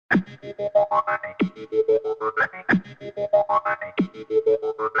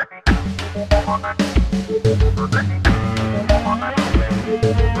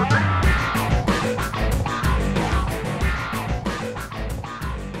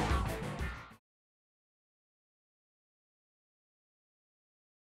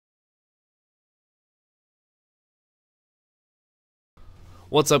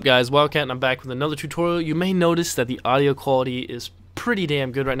What's up guys, WILDCAT, and I'm back with another tutorial. You may notice that the audio quality is pretty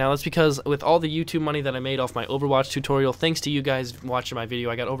damn good right now. That's because with all the YouTube money that I made off my Overwatch tutorial, thanks to you guys watching my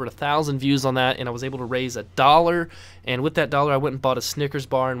video, I got over 1,000 views on that, and I was able to raise $1, and with that dollar I went and bought a Snickers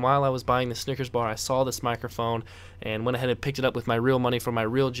bar, and while I was buying the Snickers bar I saw this microphone and went ahead and picked it up with my real money from my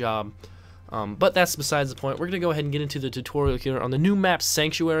real job. But that's besides the point. We're going to go ahead and get into the tutorial here on the new map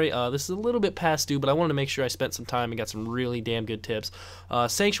Sanctuary. This is a little bit past due, but I wanted to make sure I spent some time and got some really damn good tips.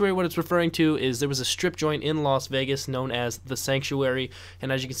 Sanctuary, what it's referring to is there was a strip joint in Las Vegas known as the Sanctuary, and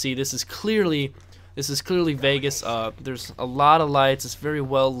as you can see, this is clearly Vegas. There's a lot of lights. It's very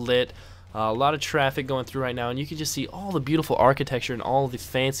well lit. A lot of traffic going through right now, and you can just see all the beautiful architecture and all the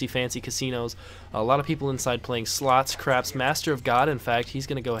fancy casinos. A lot of people inside playing slots, craps. Master of God, in fact, he's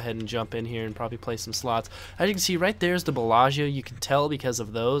going to go ahead and jump in here and probably play some slots. As you can see, right there's the Bellagio. You can tell because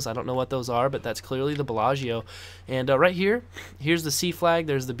of those. I don't know what those are, but that's clearly the Bellagio. And right here, here's the C flag,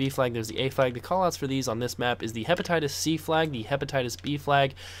 there's the B flag, there's the A flag. The callouts for these on this map is the Hepatitis C flag, the Hepatitis B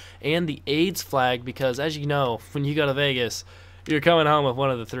flag, and the AIDS flag, because as you know, when you go to Vegas, you're coming home with one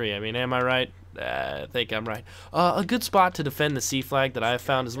of the three. I mean, am I right? I think I'm right. A good spot to defend the C flag that I've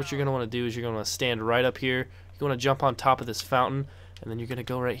found is what you're going to want to do is you're going to want to stand right up here. You want to jump on top of this fountain, and then you're going to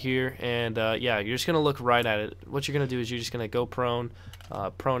go right here, and yeah, you're just going to look right at it. What you're going to do is you're just going to go prone,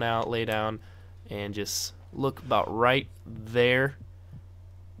 prone out, lay down, and just look about right there.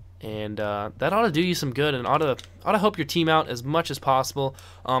 And that ought to do you some good, and ought to help your team out as much as possible.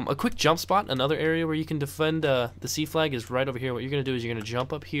 A quick jump spot, another area where you can defend the C flag is right over here. What you're going to do is you're going to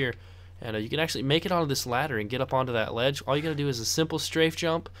jump up here, and you can actually make it onto this ladder and get up onto that ledge. All you got to do is a simple strafe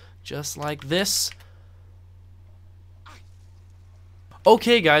jump, just like this.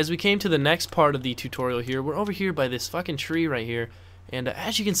 Okay guys, we came to the next part of the tutorial here. We're over here by this fucking tree right here. And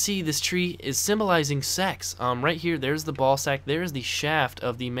as you can see, this tree is symbolizing sex. Right here, there's the ball sack. There's the shaft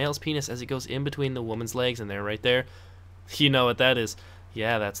of the male's penis as it goes in between the woman's legs. And there, right there, you know what that is.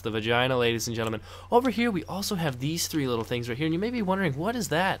 Yeah, that's the vagina, ladies and gentlemen. Over here, we also have these three little things right here. And you may be wondering, what is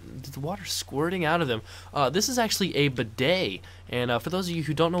that? The water squirting out of them. This is actually a bidet. And for those of you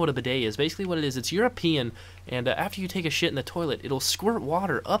who don't know what a bidet is, basically what it is, it's European. And after you take a shit in the toilet, it'll squirt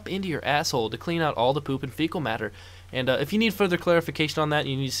water up into your asshole to clean out all the poop and fecal matter. And if you need further clarification on that and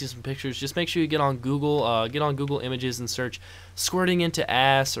you need to see some pictures, just make sure you get on Google Images and search squirting into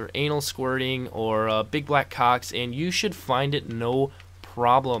ass or anal squirting or big black cocks, and you should find it no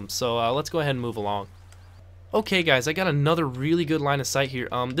problem. So let's go ahead and move along. Okay guys, I got another really good line of sight here.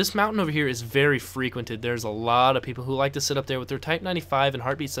 This mountain over here is very frequented. There's a lot of people who like to sit up there with their Type 95 and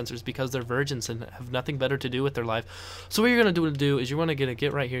heartbeat sensors because they're virgins and have nothing better to do with their life. So what you're going to do is you're going to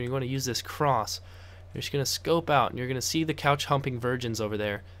get right here and you're going to use this cross. You're just going to scope out and you're going to see the couch humping virgins over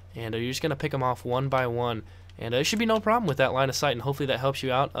there, and you're just going to pick them off one by one, and it should be no problem with that line of sight, and hopefully that helps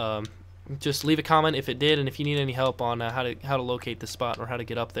you out. Just leave a comment if it did, and if you need any help on how to locate the spot or how to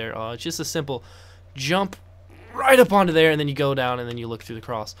get up there. It's just a simple jump right up onto there, and then you go down and then you look through the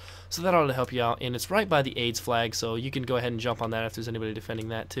cross. So that ought to help you out, and it's right by the AIDS flag, so you can go ahead and jump on that if there's anybody defending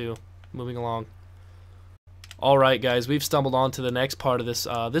that too. Moving along. Alright guys, we've stumbled on to the next part of this.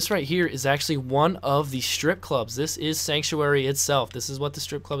 This right here is actually one of the strip clubs. This is Sanctuary itself. This is what the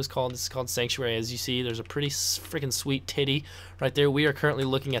strip club is called. This is called Sanctuary. As you see, there's a pretty freaking sweet titty right there. We are currently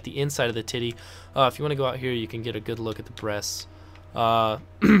looking at the inside of the titty. If you want to go out here, you can get a good look at the breasts.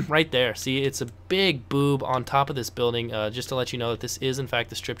 Right there. See, it's a big boob on top of this building, just to let you know that this is in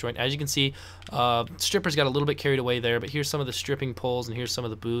fact the strip joint. As you can see, strippers got a little bit carried away there, but here's some of the stripping poles and here's some of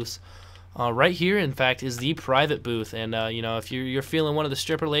the booths. Right here, in fact, is the private booth, and you know, if you're feeling one of the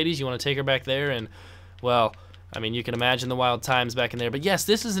stripper ladies, you want to take her back there, and well, I mean, you can imagine the wild times back in there. But yes,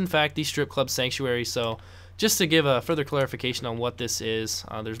 this is in fact the strip club Sanctuary. So just to give a further clarification on what this is,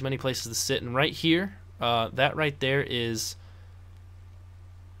 there's many places to sit, and right here, that right there is,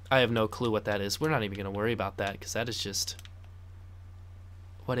 I have no clue what that is. We're not even going to worry about that because that is just,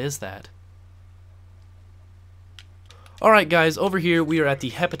 what is that? Alright guys, over here we are at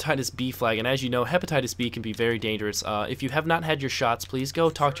the Hepatitis B flag, and as you know, Hepatitis B can be very dangerous. If you have not had your shots, please go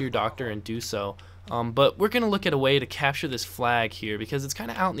talk to your doctor and do so. But we're going to look at a way to capture this flag here because it's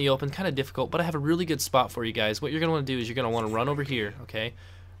kind of out in the open, kind of difficult, but I have a really good spot for you guys. What you're going to want to do is you're going to want to run over here, okay?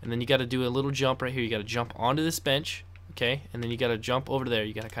 And then you got to do a little jump right here. You got to jump onto this bench, okay, and then you gotta jump over there.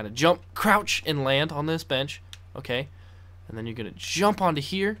 You gotta kind of jump, crouch, and land on this bench, okay, and then you're gonna jump onto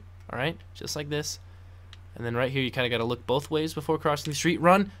here, all right, just like this, and then right here you kind of gotta look both ways before crossing the street.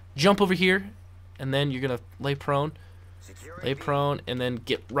 Run, jump over here, and then you're gonna lay prone, and then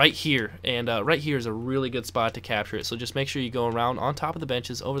get right here, and right here is a really good spot to capture it. So just make sure you go around on top of the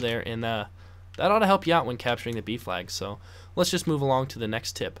benches over there, and that ought to help you out when capturing the B flag. So let's just move along to the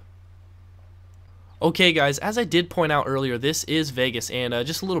next tip. Okay guys, as I did point out earlier, this is Vegas, and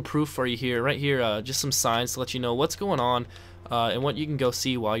just a little proof for you here. Right here, just some signs to let you know what's going on and what you can go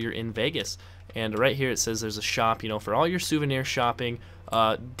see while you're in Vegas. And right here it says there's a shop, you know, for all your souvenir shopping.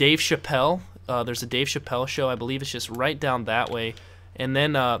 Dave Chappelle, there's a Dave Chappelle show, I believe it's just right down that way. And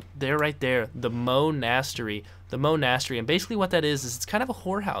then there, right there, the MOAB. The MOAB, and basically what that is it's kind of a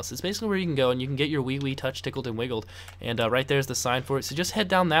whorehouse. It's basically where you can go and you can get your wee touch, tickled, and wiggled. And right there's the sign for it. So just head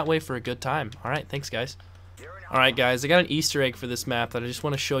down that way for a good time. All right, thanks guys. All right guys, I got an Easter egg for this map that I just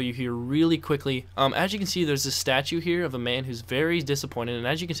want to show you here really quickly. As you can see, there's this statue here of a man who's very disappointed, and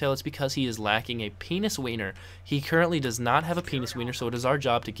as you can tell, it's because he is lacking a penis wiener. He currently does not have a penis wiener, so it is our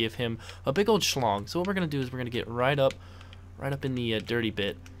job to give him a big old schlong. So what we're gonna do is we're gonna get right up in the dirty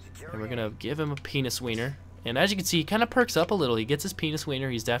bit, and we're gonna give him a penis wiener. And as you can see, he kind of perks up a little. He gets his penis wiener.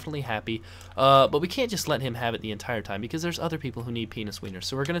 He's definitely happy. But we can't just let him have it the entire time because there's other people who need penis wieners.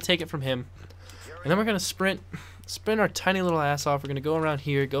 So we're going to take it from him. And then we're going to sprint our tiny little ass off. We're going to go around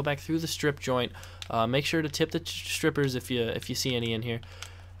here, go back through the strip joint. Make sure to tip the strippers if you see any in here.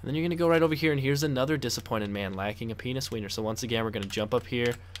 And then you're going to go right over here, and here's another disappointed man lacking a penis wiener. So once again, we're going to jump up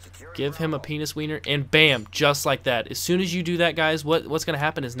here, give him a penis wiener, and bam, just like that. As soon as you do that, guys, what's going to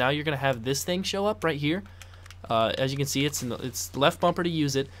happen is now you're going to have this thing show up right here. As you can see, it's the left bumper to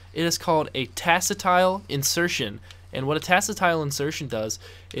use it. It is called a tactile insertion. And what a tactile insertion does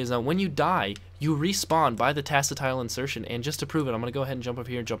is when you die, you respawn by the tactile insertion. And just to prove it, I'm going to go ahead and jump up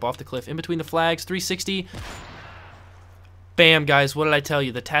here and jump off the cliff in between the flags, 360. Bam, guys, what did I tell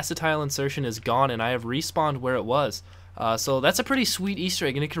you? The tactile insertion is gone, and I have respawned where it was. So that's a pretty sweet Easter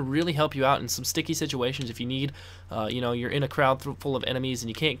egg, and it can really help you out in some sticky situations if you need, you know, you're in a crowd full of enemies and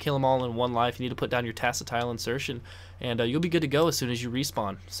you can't kill them all in one life. You need to put down your tactile insertion, and you'll be good to go as soon as you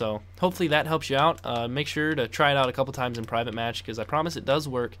respawn. So hopefully that helps you out. Make sure to try it out a couple times in private match because I promise it does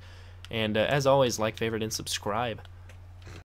work. And as always, like, favorite, and subscribe.